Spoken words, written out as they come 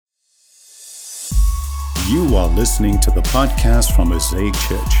You are listening to the podcast from Mosaic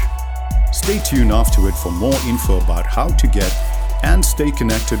Church. Stay tuned after it for more info about how to get and stay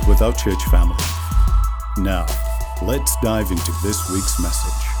connected with our church family. Now, let's dive into this week's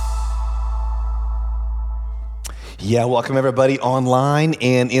message. Yeah, welcome everybody online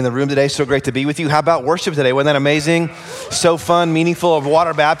and in the room today. So great to be with you. How about worship today? Wasn't that amazing? So fun, meaningful, of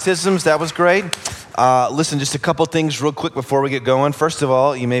water baptisms. That was great. Listen, just a couple things real quick before we get going. First of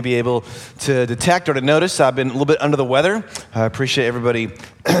all, you may be able to detect or to notice I've been a little bit under the weather. I appreciate everybody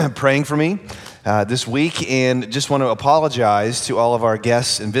praying for me this week, and just want to apologize to all of our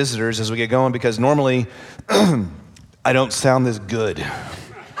guests and visitors as we get going, because normally I don't sound this good.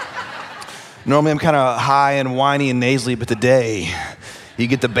 Normally I'm kind of high and whiny and nasally, but today you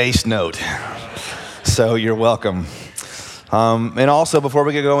get the bass note. So you're welcome. And also, before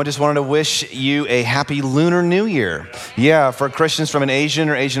we get going, just wanted to wish you a happy Lunar New Year. Yeah, for Christians from an Asian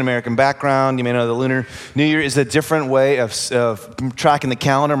or Asian American background, you may know the Lunar New Year is a different way of tracking the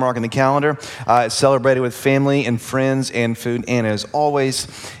calendar, marking the calendar. It's celebrated with family and friends and food. And as always,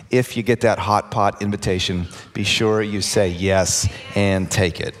 if you get that hot pot invitation, be sure you say yes and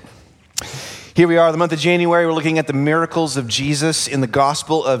take it. Here we are, the month of January. We're looking at the miracles of Jesus in the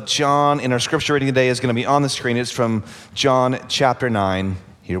Gospel of John. And our scripture reading today is going to be on the screen. It's from John chapter 9.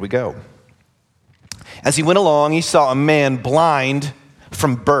 Here we go. As he went along, he saw a man blind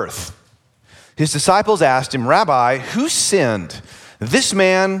from birth. His disciples asked him, "Rabbi, who sinned, this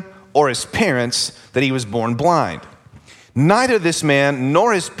man or his parents, that he was born blind?" "Neither this man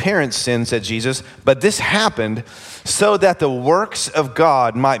nor his parents sinned," said Jesus, "but this happened so that the works of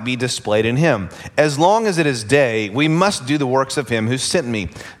God might be displayed in him. As long as it is day, we must do the works of him who sent me.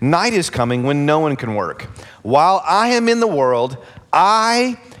 Night is coming when no one can work. While I am in the world,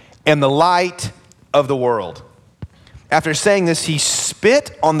 I am the light of the world." After saying this, he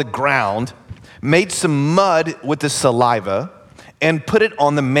spit on the ground, made some mud with the saliva, and put it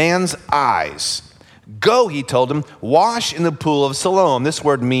on the man's eyes. "Go," he told him, "wash in the pool of Siloam." This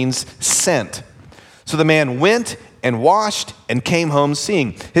word means sent. So the man went and washed and came home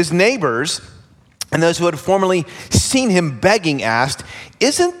seeing. His neighbors and those who had formerly seen him begging asked,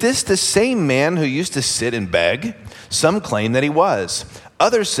 "Isn't this the same man who used to sit and beg?" Some claimed that he was.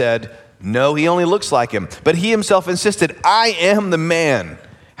 Others said, "No, he only looks like him." But he himself insisted, "I am the man."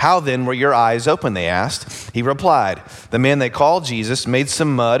 "How then were your eyes open?" they asked. He replied, "The man they called Jesus made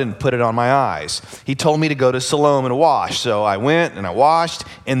some mud and put it on my eyes. He told me to go to Siloam and wash. So I went and I washed,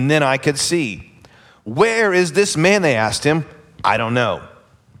 and then I could see." "Where is this man?" they asked him. "I don't know."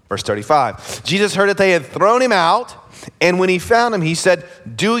 Verse 35, Jesus heard that they had thrown him out, and when he found him, he said,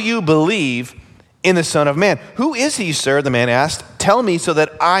 "Do you believe in the Son of Man?" "Who is he, sir?" the man asked. "Tell me so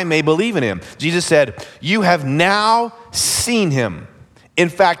that I may believe in him." Jesus said, "You have now seen him. In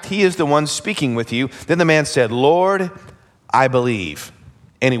fact, he is the one speaking with you." Then the man said, "Lord, I believe."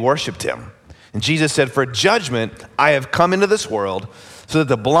 And he worshiped him. And Jesus said, "For judgment I have come into this world, so that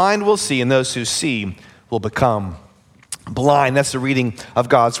the blind will see, and those who see will become blind." That's the reading of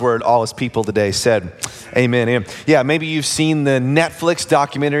God's word. All his people today said, amen. Amen. Yeah, maybe you've seen the Netflix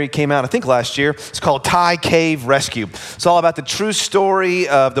documentary, came out I think last year. It's called Thai Cave Rescue. It's all about the true story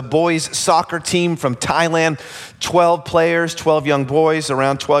of the boys soccer team from Thailand. 12 players, 12 young boys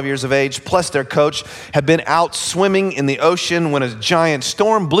around 12 years of age, plus their coach, had been out swimming in the ocean when a giant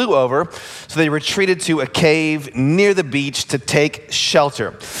storm blew over. So they retreated to a cave near the beach to take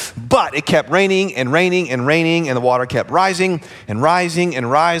shelter. But it kept raining and raining and raining, and the water kept rising and rising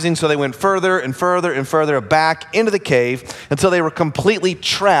and rising. So they went further and further and further back into the cave until they were completely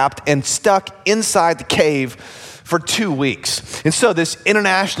trapped and stuck inside the cave for 2 weeks. And so this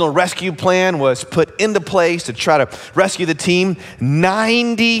international rescue plan was put into place to try to rescue the team.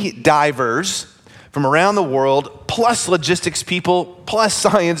 90 divers from around the world, plus logistics people, plus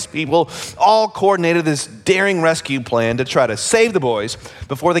science people, all coordinated this daring rescue plan to try to save the boys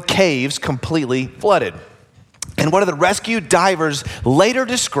before the caves completely flooded. And one of the rescue divers later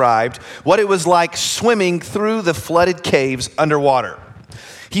described what it was like swimming through the flooded caves underwater.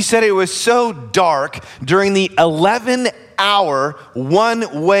 He said it was so dark during the 11-hour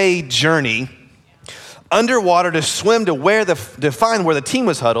one-way journey underwater to swim to find where the team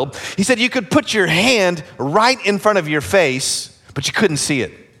was huddled. He said you could put your hand right in front of your face, but you couldn't see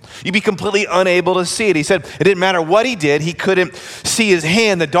it. You'd be completely unable to see it. He said it didn't matter what he did, he couldn't see his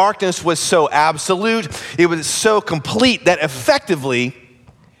hand. The darkness was so absolute, it was so complete that effectively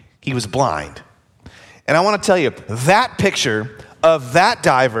he was blind. And I want to tell you, that picture of that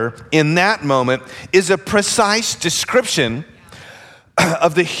diver in that moment is a precise description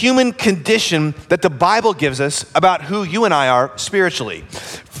of the human condition that the Bible gives us about who you and I are spiritually.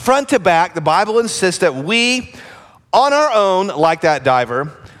 front to back, the Bible insists that we, on our own, like that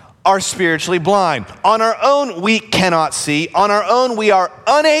diver, are spiritually blind. On our own, we cannot see. On our own, we are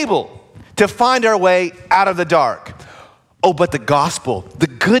unable to find our way out of the dark. Oh, but the gospel, the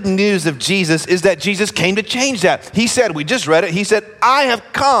good news of Jesus is that Jesus came to change that. He said, we just read it, he said, I have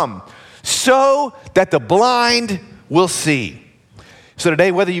come so that the blind will see. So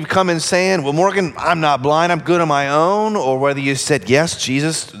today, whether you've come in saying, well, Morgan, I'm not blind, I'm good on my own, or whether you said, yes,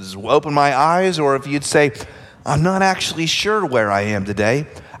 Jesus has opened my eyes, or if you'd say, I'm not actually sure where I am today,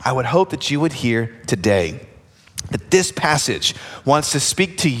 I would hope that you would hear today that this passage wants to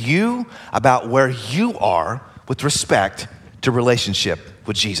speak to you about where you are with respect to relationship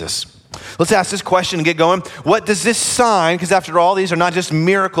with Jesus. Let's ask this question and get going. What does this sign, because after all, these are not just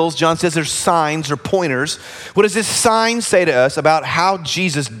miracles, John says they're signs or pointers. What does this sign say to us about how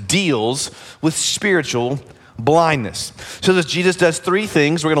Jesus deals with spiritual blindness? So Jesus does three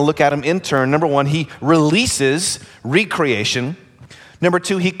things. We're going to look at them in turn. Number one, he releases recreation. Number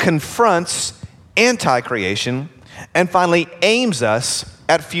two, he confronts anti-creation. And finally, aims us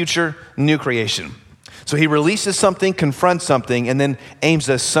at future new creation. So he releases something, confronts something, and then aims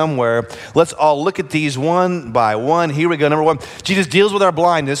us somewhere. Let's all look at these one by one. Here we go. Number one, Jesus deals with our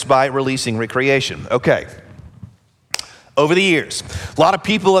blindness by releasing recreation. Okay. Over the years, a lot of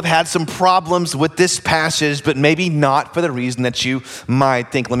people have had some problems with this passage, but maybe not for the reason that you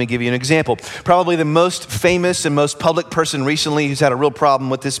might think. Let me give you an example. Probably the most famous and most public person recently who's had a real problem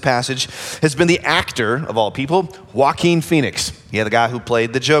with this passage has been the actor, of all people, Joaquin Phoenix. Yeah, the guy who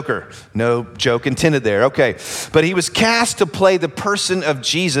played the Joker. No joke intended there. Okay. But he was cast to play the person of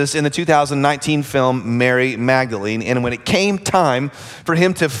Jesus in the 2019 film Mary Magdalene. And when it came time for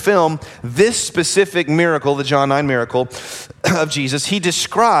him to film this specific miracle, the John 9 miracle of Jesus, he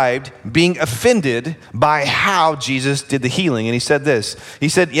described being offended by how Jesus did the healing. And he said this. He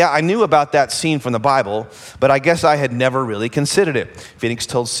said, yeah, I knew about that scene from the Bible, but I guess I had never really considered it. Phoenix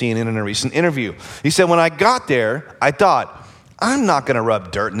told CNN in a recent interview. He said, when I got there, I thought, I'm not going to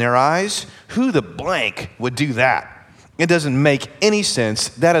rub dirt in their eyes. Who the blank would do that? It doesn't make any sense.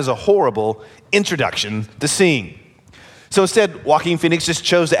 That is a horrible introduction to seeing. So instead, Joaquin Phoenix just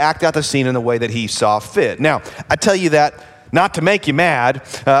chose to act out the scene in the way that he saw fit. Now, I tell you that not to make you mad.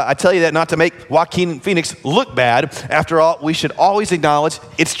 I tell you that not to make Joaquin Phoenix look bad. After all, we should always acknowledge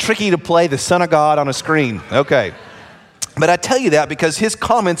it's tricky to play the Son of God on a screen. Okay. But I tell you that because his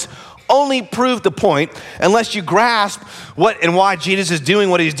comments only prove the point. Unless you grasp what and why Jesus is doing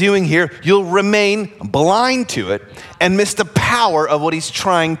what he's doing here, you'll remain blind to it and miss the power of what he's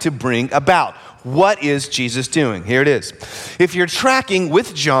trying to bring about. What is Jesus doing? Here it is. If you're tracking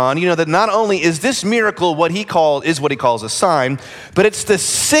with John, you know that not only is this miracle what he calls a sign, but it's the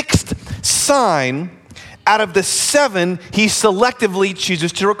sixth sign out of the seven he selectively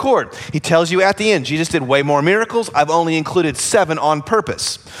chooses to record. He tells you at the end, Jesus did way more miracles. I've only included 7 on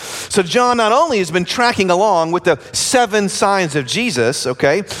purpose. So John not only has been tracking along with the 7 signs of Jesus,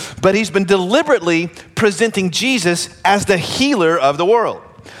 okay, but he's been deliberately presenting Jesus as the healer of the world.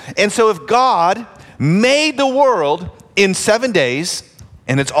 And so if God made the world in 7 days,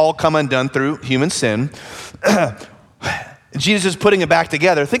 and it's all come undone through human sin, Jesus is putting it back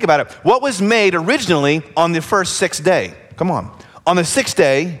together. Think about it. What was made originally on the first 6th day? Come on. On the 6th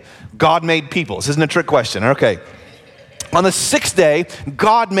day, God made people. This isn't a trick question. Okay. On the 6th day,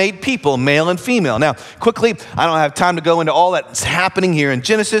 God made people, male and female. Now, quickly, I don't have time to go into all that's happening here in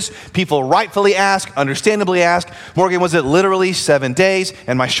Genesis. People rightfully ask, understandably ask, Morgan, was it literally 7 days?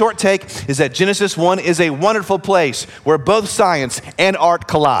 And my short take is that Genesis 1 is a wonderful place where both science and art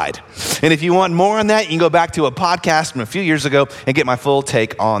collide. And if you want more on that, you can go back to a podcast from a few years ago and get my full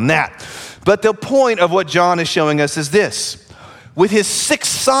take on that. But the point of what John is showing us is this. With his 6th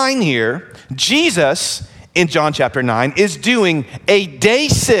sign here, Jesus, in John chapter 9, is doing a day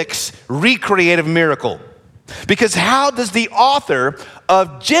 6 recreative miracle. Because how does the author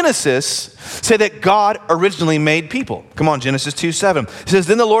of Genesis say that God originally made people? Come on, Genesis 2:7. It says,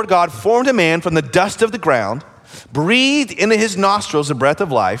 then the Lord God formed a man from the dust of the ground, breathed into his nostrils the breath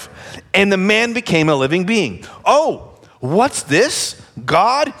of life, and the man became a living being. Oh, what's this?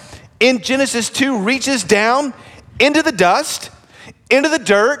 God in Genesis 2 reaches down into the dust, into the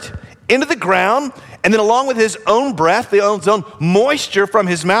dirt, into the ground, and then along with his own breath, his own moisture from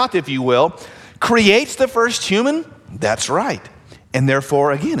his mouth, if you will, creates the first human? That's right. And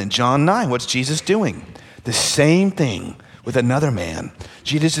therefore, again, in John 9, what's Jesus doing? The same thing with another man.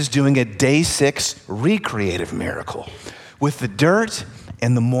 Jesus is doing a day 6 recreative miracle with the dirt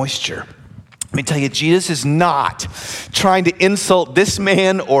and the moisture. Let me tell you, Jesus is not trying to insult this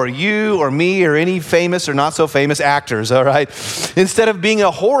man or you or me or any famous or not so famous actors, all right? Instead of being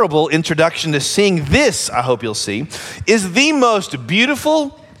a horrible introduction to seeing this, I hope you'll see, is the most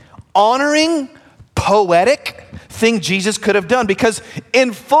beautiful, honoring, poetic thing Jesus could have done, because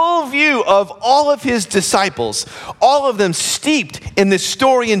in full view of all of his disciples, all of them steeped in this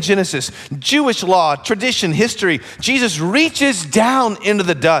story in Genesis, Jewish law, tradition, history, Jesus reaches down into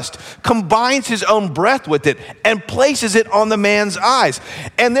the dust, combines his own breath with it, and places it on the man's eyes.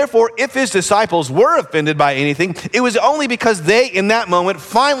 And therefore, if his disciples were offended by anything, it was only because they, in that moment,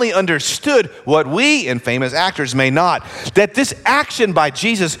 finally understood what we and famous actors may not, that this action by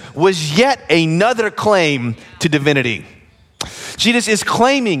Jesus was yet another claim to divinity. Jesus is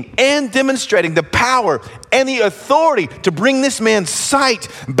claiming and demonstrating the power and the authority to bring this man's sight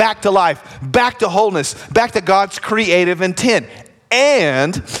back to life, back to wholeness, back to God's creative intent.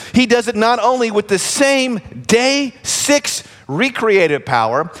 And he does it not only with the same day 6 recreative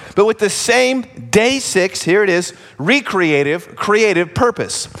power, but with the same day 6, here it is, creative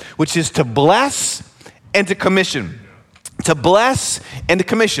purpose, which is to bless and to commission. To bless and to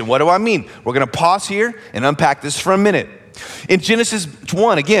commission. What do I mean? We're going to pause here and unpack this for a minute. In Genesis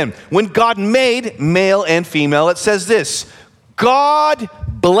 1, again, when God made male and female, it says this: God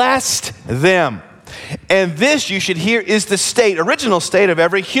blessed them. And this, you should hear, is the original state of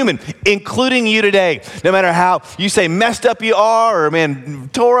every human, including you today. No matter how you say messed up you are, or man,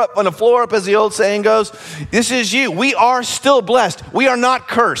 tore up on the floor up, as the old saying goes, this is you. We are still blessed. We are not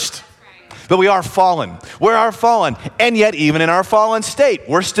cursed. But we are fallen. We are fallen. And yet, even in our fallen state,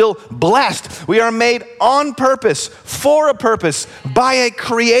 we're still blessed. We are made on purpose, for a purpose, by a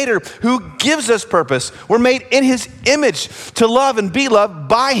creator who gives us purpose. We're made in his image to love and be loved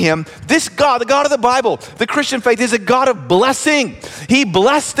by him. This God, the God of the Bible, the Christian faith, is a God of blessing. He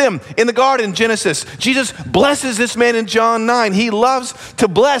blessed them in the garden, Genesis. Jesus blesses this man in John 9. He loves to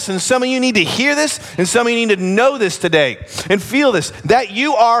bless. And some of you need to hear this, and some of you need to know this today and feel this, that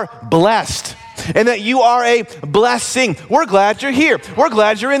you are blessed. And that you are a blessing. We're glad you're here. We're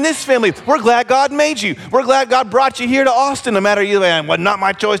glad you're in this family. We're glad God made you. We're glad God brought you here to Austin. No matter you, man, well, not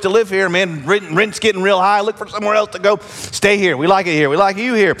my choice to live here, man. Rent's getting real high. Look for somewhere else to go. Stay here. We like it here. We like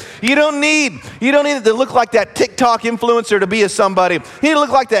you here. You don't need it to look like that TikTok influencer to be a somebody. You need to look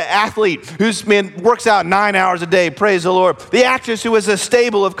like the athlete who's works out 9 hours a day. Praise the Lord. The actress who has a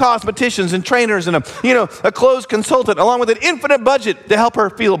stable of cosmeticians and trainers and a clothes consultant, along with an infinite budget to help her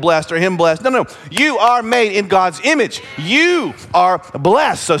feel blessed or him blessed. No. You are made in God's image. You are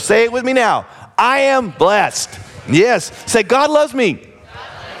blessed. So say it with me now. I am blessed. Yes. Say, God loves me.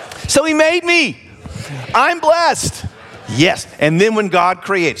 So he made me. I'm blessed. Yes. And then when God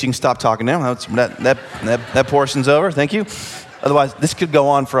creates, you can stop talking now. That portion's over. Thank you. Otherwise, this could go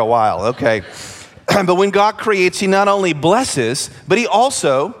on for a while. Okay. But when God creates, he not only blesses, but he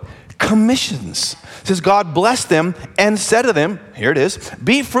also commissions. It says God blessed them and said to them, here it is,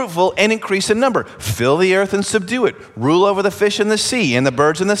 be fruitful and increase in number. Fill the earth and subdue it. Rule over the fish in the sea and the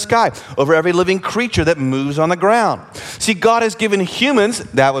birds in the sky, over every living creature that moves on the ground. See, God has given humans,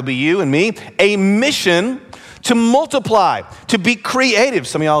 that would be you and me, a mission to multiply, to be creative.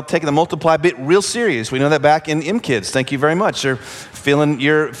 Some of y'all taking the multiply bit real serious. We know that back in MKids. Thank you very much. You're feeling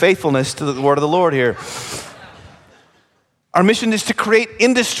your faithfulness to the word of the Lord here. Our mission is to create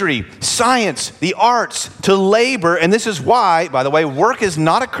industry, science, the arts, to labor. And this is why, by the way, work is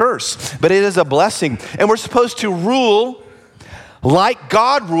not a curse, but it is a blessing. And we're supposed to rule like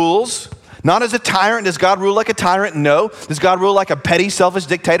God rules, not as a tyrant. Does God rule like a tyrant? No. Does God rule like a petty, selfish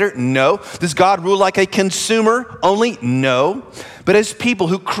dictator? No. Does God rule like a consumer only? No. But as people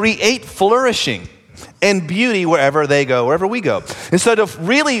who create flourishing and beauty wherever they go, wherever we go. And so to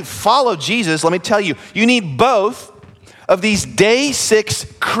really follow Jesus, let me tell you, you need both of these day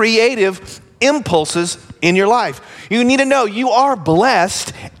 6 creative impulses in your life. You need to know you are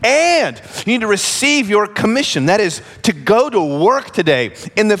blessed, and you need to receive your commission. That is to go to work today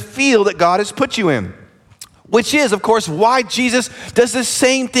in the field that God has put you in. Which is, of course, why Jesus does the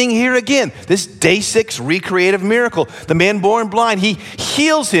same thing here again. This day 6 recreative miracle. The man born blind, he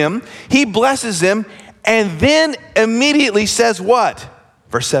heals him, he blesses him, and then immediately says what?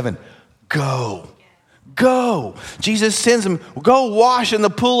 Verse 7, go. Go. Jesus sends him, go wash in the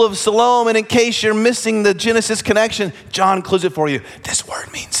pool of Siloam. And in case you're missing the Genesis connection, John includes it for you. This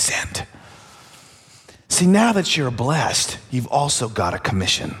word means sent. See, now that you're blessed, you've also got a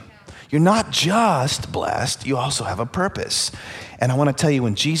commission. You're not just blessed, you also have a purpose. And I want to tell you,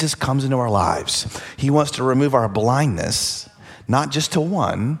 when Jesus comes into our lives, he wants to remove our blindness, not just to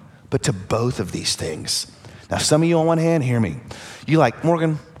one, but to both of these things. Now, some of you on one hand, hear me. You like,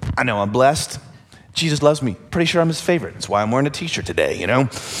 Morgan, I know I'm blessed. Jesus loves me. Pretty sure I'm his favorite. That's why I'm wearing a t-shirt today, you know?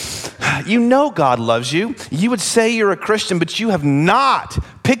 You know God loves you. You would say you're a Christian, but you have not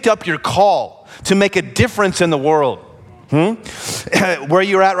picked up your call to make a difference in the world. Where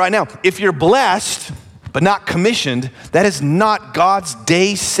you're at right now. If you're blessed, but not commissioned, that is not God's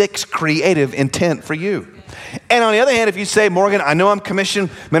day 6 creative intent for you. And on the other hand, if you say, Morgan, I know I'm commissioned,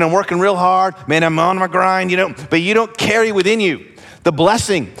 man, I'm working real hard, man, I'm on my grind, but you don't carry within you the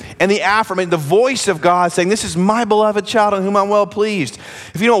blessing and the affirmation, the voice of God saying, this is my beloved child on whom I'm well pleased.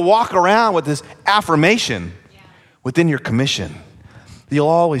 If you don't walk around with this affirmation within your commission, you'll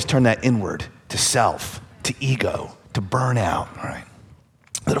always turn that inward to self, to ego, to burnout, all right?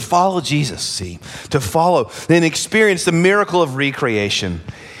 To follow Jesus, to follow and experience the miracle of recreation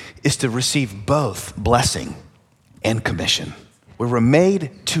is to receive both blessing and commission. We were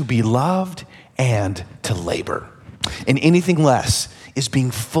made to be loved and to labor. And anything less is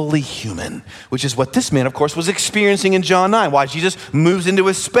being fully human, which is what this man, of course, was experiencing in John 9. Why Jesus moves into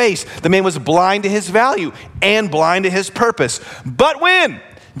his space. The man was blind to his value and blind to his purpose. But when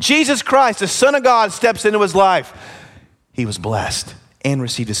Jesus Christ, the Son of God, steps into his life, he was blessed and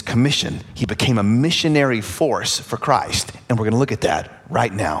received his commission. He became a missionary force for Christ. And we're going to look at that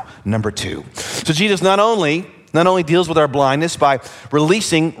right now. Number 2. So Jesus not only deals with our blindness by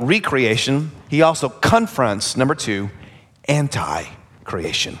releasing recreation, he also confronts, number 2,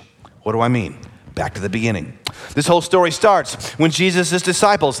 anti-creation. What do I mean? Back to the beginning. This whole story starts when Jesus'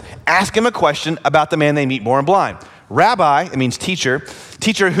 disciples ask him a question about the man they meet born blind. Rabbi, it means teacher,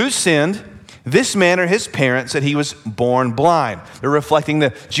 who sinned, this man or his parents, that he was born blind? They're reflecting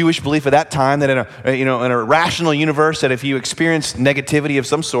the Jewish belief at that time that in a rational universe, that if you experience negativity of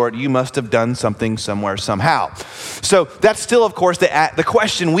some sort, you must have done something somewhere, somehow. So that's still, of course, the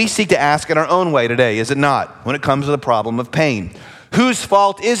question we seek to ask in our own way today, is it not, when it comes to the problem of pain? Whose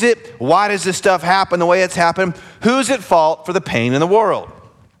fault is it? Why does this stuff happen the way it's happened? Who's at fault for the pain in the world?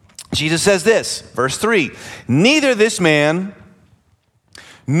 Jesus says this, verse 3, neither this man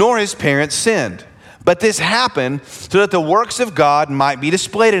nor his parents sinned, but this happened so that the works of God might be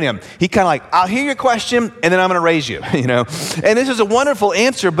displayed in him. He kind of like, I'll hear your question and then I'm going to raise you, And this is a wonderful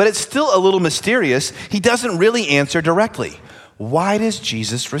answer, but it's still a little mysterious. He doesn't really answer directly. Why does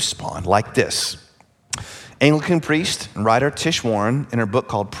Jesus respond like this? Anglican priest and writer Tish Warren, in her book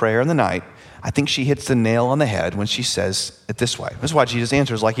called Prayer in the Night, I think she hits the nail on the head when she says it this way. This is why Jesus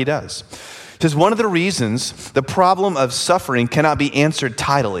answers like he does. She says, one of the reasons the problem of suffering cannot be answered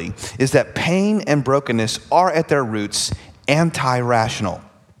tidily is that pain and brokenness are at their roots anti-rational.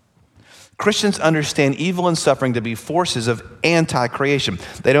 Christians understand evil and suffering to be forces of anti-creation.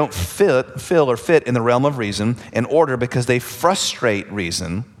 They don't fit in the realm of reason and order because they frustrate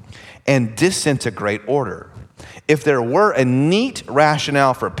reason and disintegrate order. If there were a neat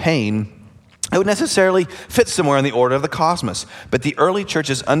rationale for pain, it would necessarily fit somewhere in the order of the cosmos. But the early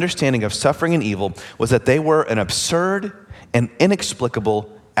church's understanding of suffering and evil was that they were an absurd and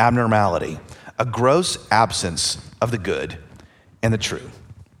inexplicable abnormality, a gross absence of the good and the true.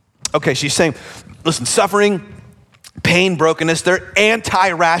 Okay, she's saying, listen, suffering, pain, brokenness, they're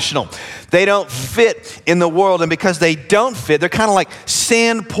anti-rational. They don't fit in the world, and because they don't fit, they're kind of like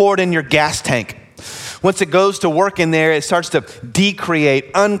sand poured in your gas tank. Once it goes to work in there, it starts to decreate,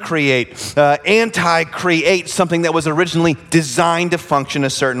 uncreate, anti-create something that was originally designed to function a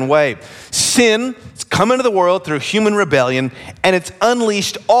certain way. Sin has come into the world through human rebellion, and it's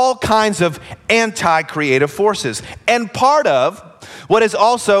unleashed all kinds of anti-creative forces. And part of what is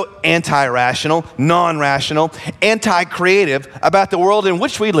also anti-rational, non-rational, anti-creative about the world in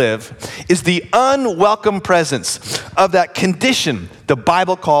which we live is the unwelcome presence of that condition the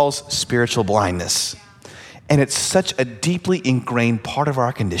Bible calls spiritual blindness. And it's such a deeply ingrained part of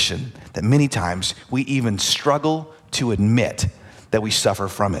our condition that many times we even struggle to admit that we suffer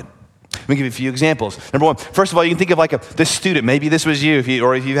from it. Let me give you a few examples. Number one, first of all, you can think of this student. Maybe this was you,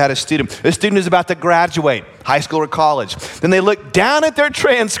 or if you've had a student. The student is about to graduate, high school or college. Then they look down at their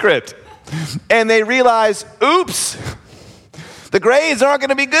transcript and they realize, oops, the grades aren't going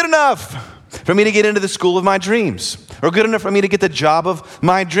to be good enough for me to get into the school of my dreams, or good enough for me to get the job of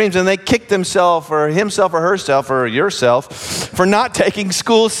my dreams. And they kick themselves or himself or herself or yourself for not taking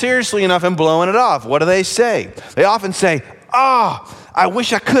school seriously enough and blowing it off. What do they say? They often say, I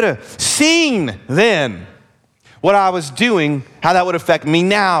wish I could have seen then what I was doing, how that would affect me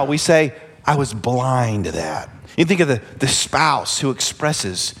now. We say, I was blind to that. You think of the spouse who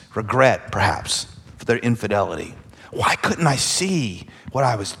expresses regret, perhaps, for their infidelity. Why couldn't I see what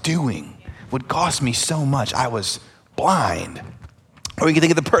I was doing? It would cost me so much. I was blind. Or you can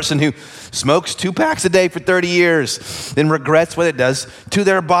think of the person who smokes 2 packs a day for 30 years, then regrets what it does to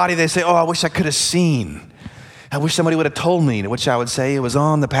their body. They say, oh, I wish I could have seen. I wish somebody would have told me, to which I would say it was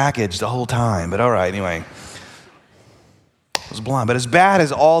on the package the whole time. But all right, anyway. I was blind. But as bad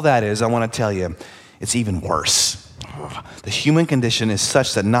as all that is, I want to tell you, it's even worse. The human condition is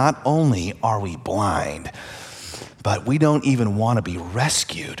such that not only are we blind, but we don't even want to be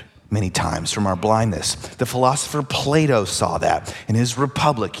rescued many times from our blindness. The philosopher Plato saw that in his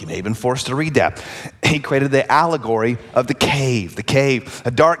Republic. You may have been forced to read that. He created the allegory of the cave,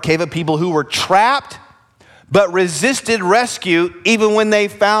 a dark cave of people who were trapped but resisted rescue even when they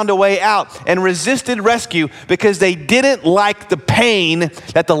found a way out, and resisted rescue because they didn't like the pain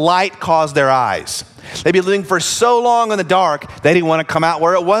that the light caused their eyes. They'd been living for so long in the dark, they didn't want to come out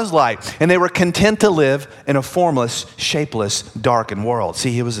where it was light. And they were content to live in a formless, shapeless, darkened world.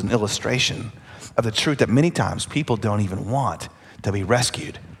 See, it was an illustration of the truth that many times people don't even want to be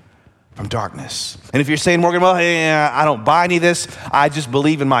rescued from darkness. And if you're saying, Morgan, well, I don't buy any of this. I just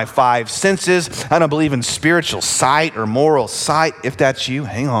believe in my 5 senses. I don't believe in spiritual sight or moral sight. If that's you,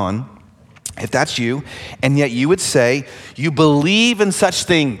 hang on. If that's you, and yet you would say you believe in such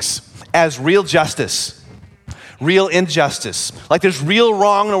things as real justice, real injustice, like there's real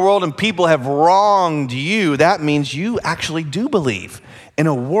wrong in the world and people have wronged you, that means you actually do believe in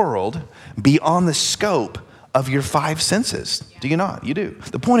a world beyond the scope of your 5 senses. Do you not? You do.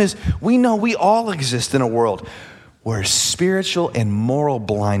 The point is, we know we all exist in a world where spiritual and moral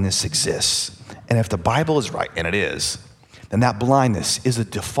blindness exists. And if the Bible is right, and it is, then that blindness is a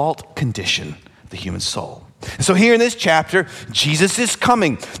default condition of the human soul. So here in this chapter, Jesus is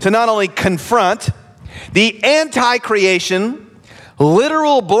coming to not only confront the anti-creation,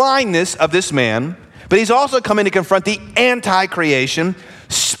 literal blindness of this man, but he's also coming to confront the anti-creation,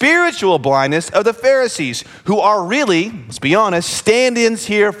 spiritual blindness of the Pharisees, who are really, let's be honest, stand-ins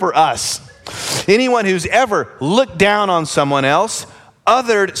here for us. Anyone who's ever looked down on someone else,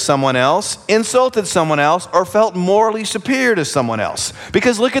 othered someone else, insulted someone else, or felt morally superior to someone else.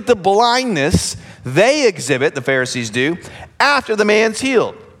 Because look at the blindness they exhibit, the Pharisees do, after the man's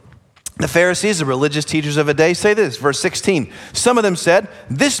healed. The Pharisees, the religious teachers of a day, say this, verse 16. Some of them said,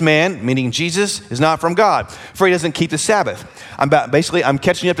 this man, meaning Jesus, is not from God, for he doesn't keep the Sabbath. I'm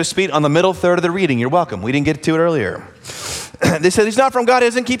catching you up to speed on the middle third of the reading. You're welcome. We didn't get to it earlier. They said he's not from God, he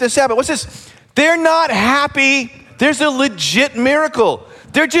doesn't keep the Sabbath. What's this? They're not happy. There's a legit miracle.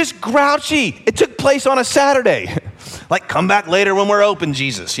 They're just grouchy. It took place on a Saturday. Like, come back later when we're open,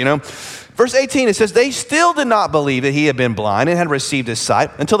 Jesus, you know. Verse 18, it says, they still did not believe that he had been blind and had received his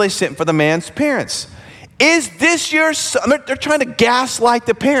sight until they sent for the man's parents. Is this your son? They're trying to gaslight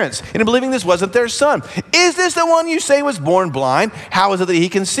the parents into believing this wasn't their son. Is this the one you say was born blind? How is it that he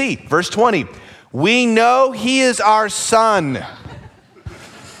can see? Verse 20, we know he is our son.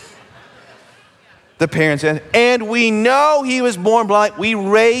 The parents said, and we know he was born blind. We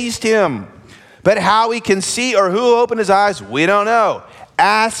raised him. But how he can see or who opened his eyes, we don't know.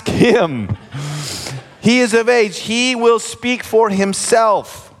 Ask him. He is of age. He will speak for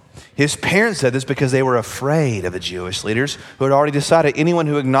himself. His parents said this because they were afraid of the Jewish leaders who had already decided anyone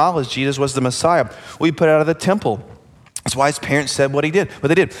who acknowledged Jesus was the Messiah will be put out of the temple. That's why his parents said what they did.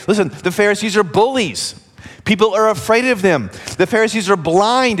 Listen, the Pharisees are bullies. People are afraid of them. The Pharisees are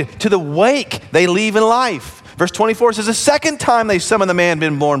blind to the wake they leave in life. Verse 24 says, the second time they summoned the man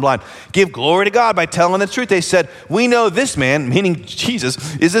been born blind, give glory to God by telling the truth. They said, we know this man, meaning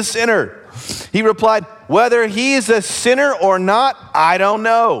Jesus, is a sinner. He replied, whether he is a sinner or not, I don't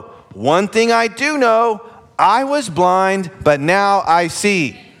know. One thing I do know, I was blind, but now I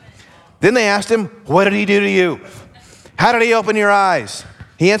see. Then they asked him, what did he do to you? How did he open your eyes?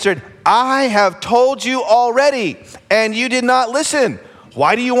 He answered, I have told you already, and you did not listen.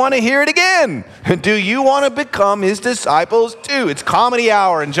 Why do you want to hear it again? Do you want to become his disciples too? It's comedy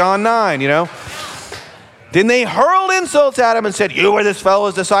hour in John 9, you know. Then they hurled insults at him and said, you are this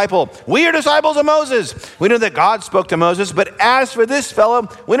fellow's disciple. We are disciples of Moses. We know that God spoke to Moses, but as for this fellow,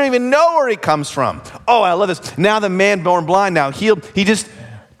 we don't even know where he comes from. Oh, I love this. Now the man born blind, now healed, he just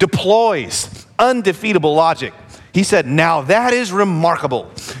deploys undefeatable logic. He said, now that is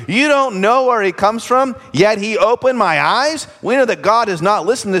remarkable. You don't know where he comes from, yet he opened my eyes. We know that God does not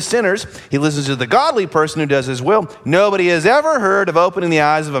listen to sinners. He listens to the godly person who does his will. Nobody has ever heard of opening the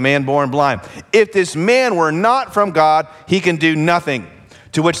eyes of a man born blind. If this man were not from God, he can do nothing.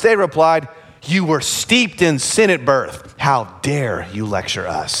 To which they replied, you were steeped in sin at birth. How dare you lecture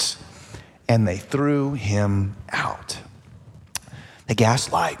us? And they threw him out. They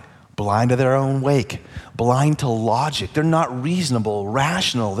gaslight, blind to their own wake, blind to logic. They're not reasonable,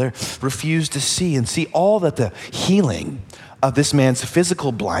 rational. They refuse to see all that the healing of this man's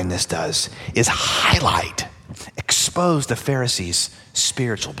physical blindness does is expose the Pharisees'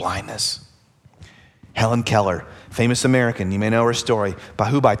 spiritual blindness. Helen Keller, famous American, you may know her story,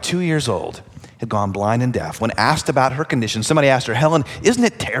 who by 2 years old had gone blind and deaf. When asked about her condition, somebody asked her, "Helen, isn't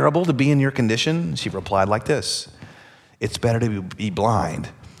it terrible to be in your condition?" She replied like this: "It's better to be blind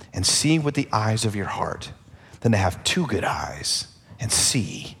and see with the eyes of your heart than to have 2 good eyes and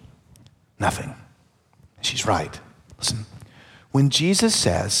see nothing." She's right. Listen, when Jesus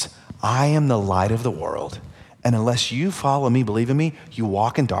says, "I am the light of the world, and unless you follow me, believe in me, you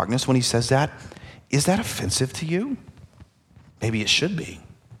walk in darkness," when he says that, is that offensive to you? Maybe it should be.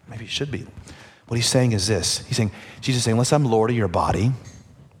 Maybe it should be. What he's saying is this. Jesus is saying, unless I'm Lord of your body,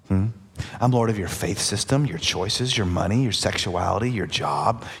 I'm Lord of your faith system, your choices, your money, your sexuality, your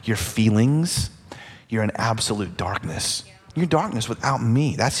job, your feelings, you're in absolute darkness. You're in darkness without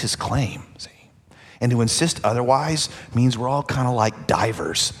me. That's his claim, see? And to insist otherwise means we're all kind of like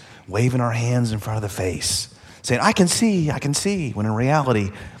divers, waving our hands in front of the face, saying, I can see, when in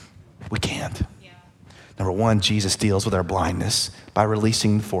reality, we can't. Number one, Jesus deals with our blindness by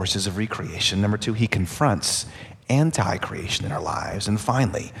releasing the forces of recreation. Number two, he confronts anti-creation in our lives. And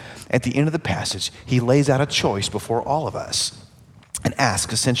finally, at the end of the passage, he lays out a choice before all of us and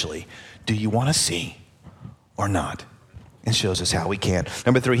asks essentially, do you want to see or not? And shows us how we can.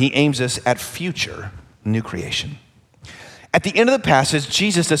 Number three, he aims us at future new creation. At the end of the passage,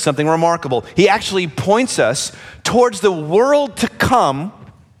 Jesus does something remarkable. He actually points us towards the world to come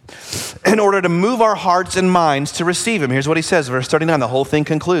in order to move our hearts and minds to receive him. Here's what he says, verse 39, the whole thing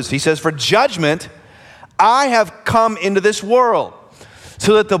concludes. He says, for judgment, I have come into this world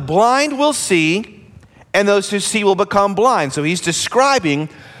so that the blind will see and those who see will become blind. So he's describing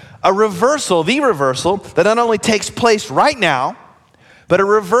the reversal that not only takes place right now, but a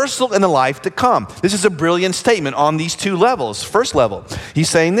reversal in the life to come. This is a brilliant statement on these two levels. First level, he's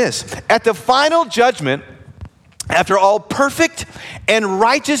saying this: at the final judgment, after all perfect and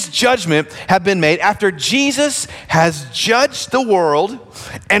righteous judgment have been made, after Jesus has judged the world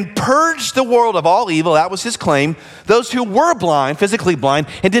and purged the world of all evil, that was his claim, those who were blind, physically blind,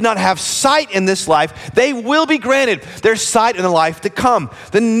 and did not have sight in this life, they will be granted their sight in the life to come.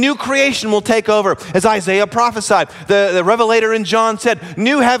 The new creation will take over, as Isaiah prophesied. The revelator in John said,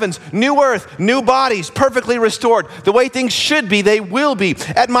 new heavens, new earth, new bodies, perfectly restored. The way things should be, they will be.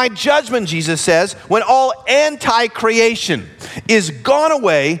 At my judgment, Jesus says, when all anti-creation is gone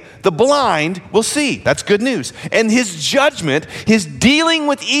away, the blind will see. That's good news. And his judgment, his dealing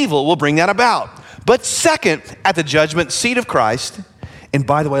with evil will bring that about. But second, at the judgment seat of Christ, and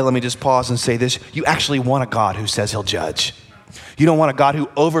by the way, let me just pause and say this, you actually want a God who says he'll judge. You don't want a God who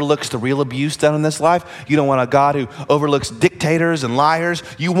overlooks the real abuse done in this life. You don't want a God who overlooks dictators and liars.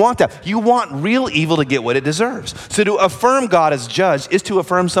 You want that. You want real evil to get what it deserves. So to affirm God as judge is to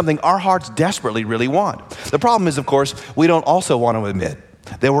affirm something our hearts desperately really want. The problem is, of course, we don't also want to admit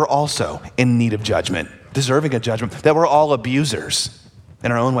that we're also in need of judgment, deserving of judgment, that we're all abusers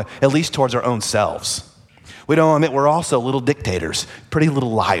in our own way, at least towards our own selves. We don't admit we're also little dictators, pretty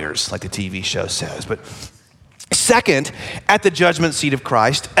little liars, like the TV show says. But second, at the judgment seat of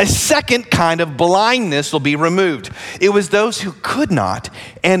Christ, a second kind of blindness will be removed. It was those who could not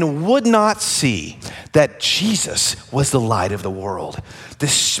and would not see that Jesus was the light of the world. The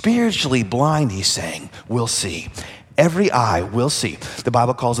spiritually blind, he's saying, will see. Every eye will see. The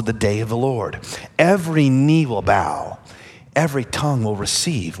Bible calls it the day of the Lord. Every knee will bow. Every tongue will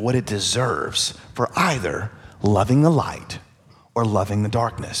receive what it deserves for either loving the light or loving the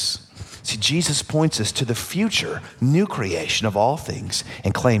darkness. See, Jesus points us to the future new creation of all things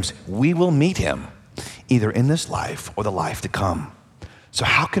and claims we will meet him either in this life or the life to come. So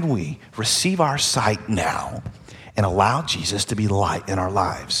how can we receive our sight now and allow Jesus to be light in our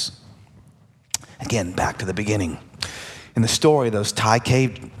lives? Again, back to the beginning. In the story of those Thai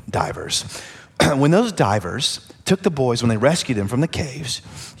cave divers, when those divers took the boys, when they rescued them from the caves,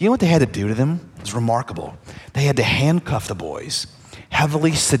 you know what they had to do to them? It was remarkable. They had to handcuff the boys,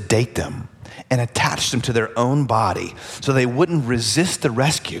 heavily sedate them, and attach them to their own body so they wouldn't resist the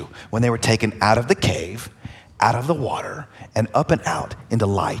rescue when they were taken out of the cave, out of the water, and up and out into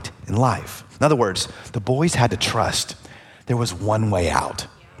light and life. In other words, the boys had to trust there was one way out,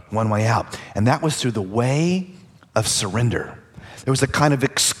 and that was through the way of surrender. There was a kind of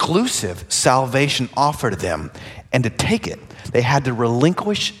exclusive salvation offered to them, and to take it, they had to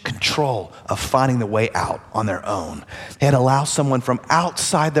relinquish control of finding the way out on their own. They had to allow someone from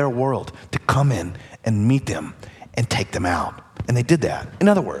outside their world to come in and meet them and take them out. And they did that. In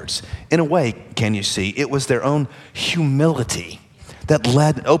other words, in a way, can you see, it was their own humility that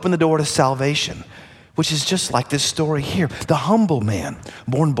opened the door to salvation. which is just like this story here. The humble man,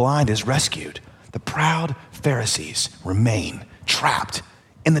 born blind, is rescued. The proud Pharisees remain trapped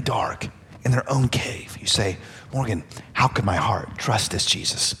in the dark in their own cave. You say, Morgan, how could my heart trust this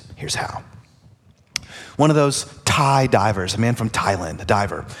Jesus? Here's how. One of those Thai divers, a man from Thailand, a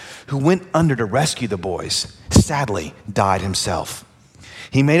diver, who went under to rescue the boys, sadly died himself.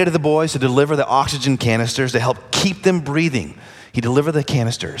 He made it to the boys to deliver the oxygen canisters to help keep them breathing. He delivered the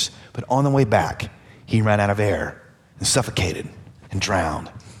canisters, but on the way back, he ran out of air and suffocated and drowned.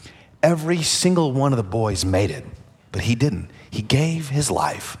 Every single one of the boys made it, but he didn't. He gave his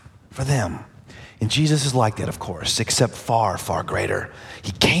life for them. And Jesus is like that, of course, except far, far greater.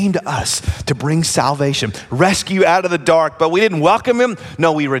 He came to us to bring salvation, rescue out of the dark, but we didn't welcome him.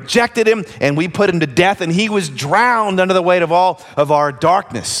 No, we rejected him and we put him to death, and he was drowned under the weight of all of our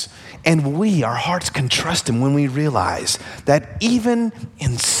darkness. And our hearts can trust him when we realize that even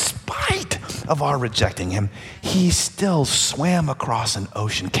in spite of our rejecting him, he still swam across an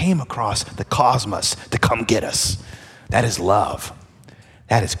ocean, came across the cosmos to come get us. That is love.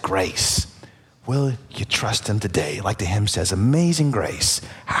 That is grace. Will you trust him today? Like the hymn says, amazing grace,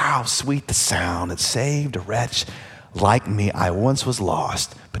 how sweet the sound that saved a wretch like me. I once was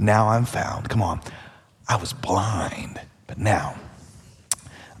lost, but now I'm found. Come on. I was blind, but now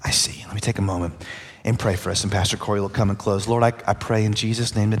I see. Let me take a moment and pray for us, and Pastor Corey will come and close. Lord, I pray in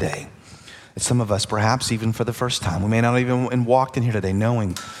Jesus' name today that some of us, perhaps even for the first time, we may not even walked in here today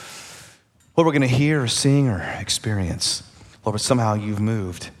knowing what we're going to hear or sing or experience. Lord, but somehow you've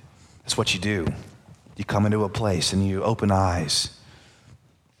moved. That's what you do. You come into a place and you open eyes.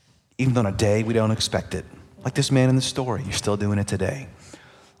 Even on a day we don't expect it. Like this man in the story, you're still doing it today.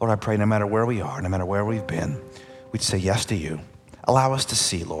 Lord, I pray no matter where we are, no matter where we've been, we'd say yes to you. Allow us to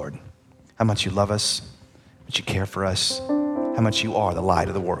see, Lord, how much you love us, how much you care for us, how much you are the light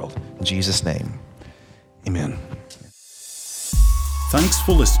of the world. In Jesus' name, amen. Thanks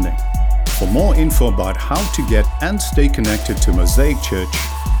for listening. For more info about how to get and stay connected to Mosaic Church,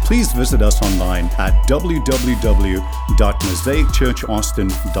 please visit us online at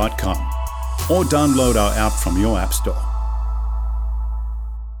www.mosaicchurchaustin.com or download our app from your app store.